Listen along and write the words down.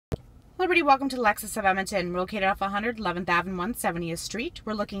Everybody, welcome to Lexus of Edmonton. We're located off 100 11th Avenue 170th Street.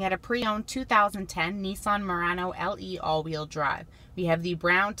 We're looking at a pre-owned 2010 Nissan Murano LE all-wheel drive. We have the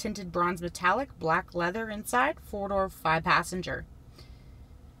brown tinted bronze metallic, black leather inside, 4-door, 5-passenger.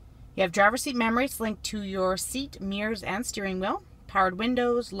 You have driver's seat memories linked to your seat, mirrors, and steering wheel, powered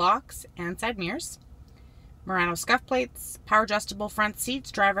windows, locks, and side mirrors. Murano scuff plates, power adjustable front seats.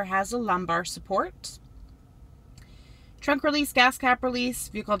 Driver has a lumbar support. Trunk release, gas cap release,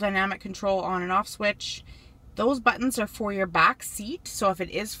 vehicle dynamic control on and off switch. Those buttons are for your back seat, so if it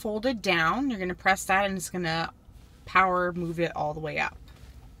is folded down, you're going to press that and it's going to power move it all the way up.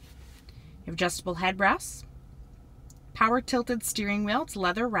 You have adjustable headrests, power tilted steering wheel, it's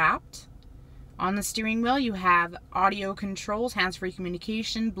leather wrapped. On the steering wheel you have audio controls, hands-free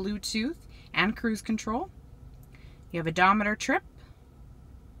communication, Bluetooth, and cruise control. You have odometer trip.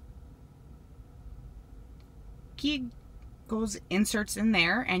 Key goes inserts in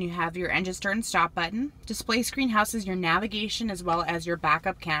there, and you have your engine start and stop button. Display screen houses your navigation as well as your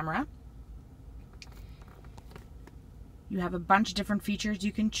backup camera. You have a bunch of different features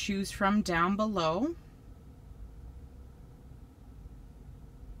you can choose from down below.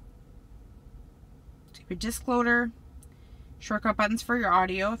 So your disc loader, shortcut buttons for your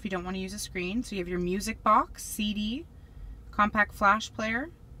audio if you don't want to use a screen. So you have your music box, CD, compact flash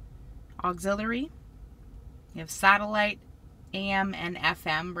player, auxiliary. You have satellite, AM and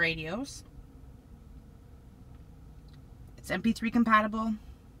FM radios. It's MP3 compatible.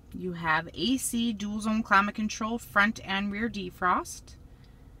 You have AC, dual zone climate control, front and rear defrost.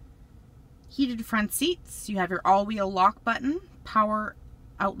 Heated front seats. You have your all-wheel lock button, power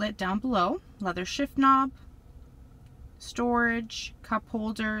outlet down below, leather shift knob, storage, cup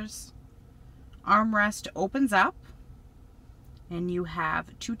holders, armrest opens up, and you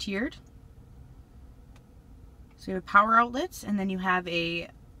have two-tiered. So you have power outlets, and then you have a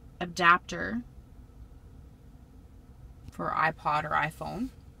adapter for iPod or iPhone.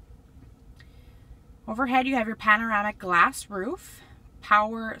 Overhead you have your panoramic glass roof,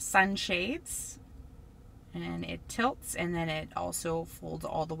 power sunshades, and it tilts and then it also folds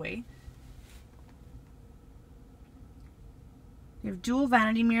all the way. You have dual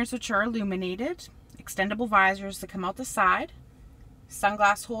vanity mirrors which are illuminated, extendable visors that come out the side,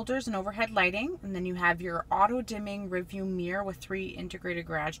 sunglass holders and overhead lighting, and then you have your auto dimming rearview mirror with 3 integrated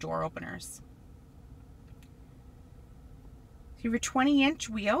garage door openers. So you have your 20-inch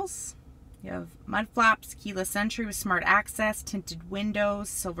wheels. You have mud flaps, keyless entry with smart access, tinted windows,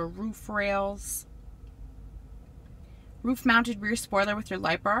 silver roof rails, roof mounted rear spoiler with your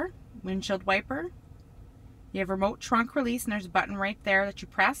light bar, windshield wiper. You have remote trunk release, and there's a button right there that you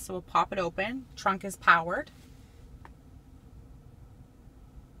press, so we'll pop it open. Trunk is powered.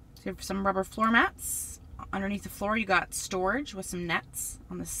 So you have some rubber floor mats. Underneath the floor you got storage with some nets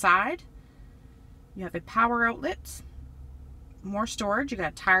on the side. You have a power outlet, more storage, you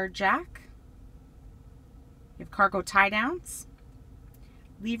got a tire jack. You have cargo tie downs,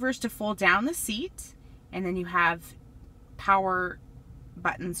 levers to fold down the seat, and then you have power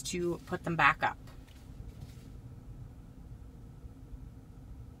buttons to put them back up.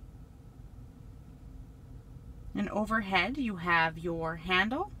 And overhead you have your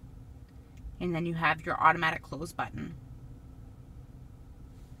handle, and then you have your automatic close button.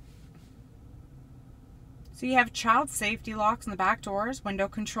 So you have child safety locks in the back doors, window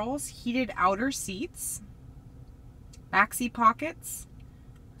controls, heated outer seats, back seat pockets,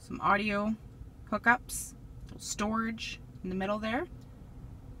 some audio hookups, storage in the middle there,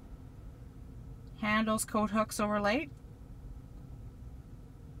 handles, coat hooks overlay,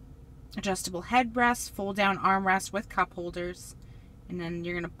 adjustable headrests, fold down armrest with cup holders. And then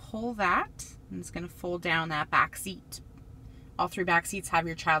you're going to pull that, and it's going to fold down that back seat. All 3 back seats have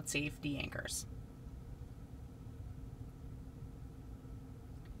your child safety anchors.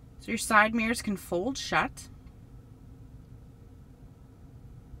 So your side mirrors can fold shut.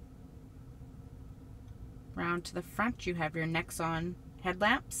 Round to the front, you have your Nexon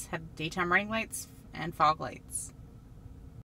headlamps, have daytime running lights, and fog lights.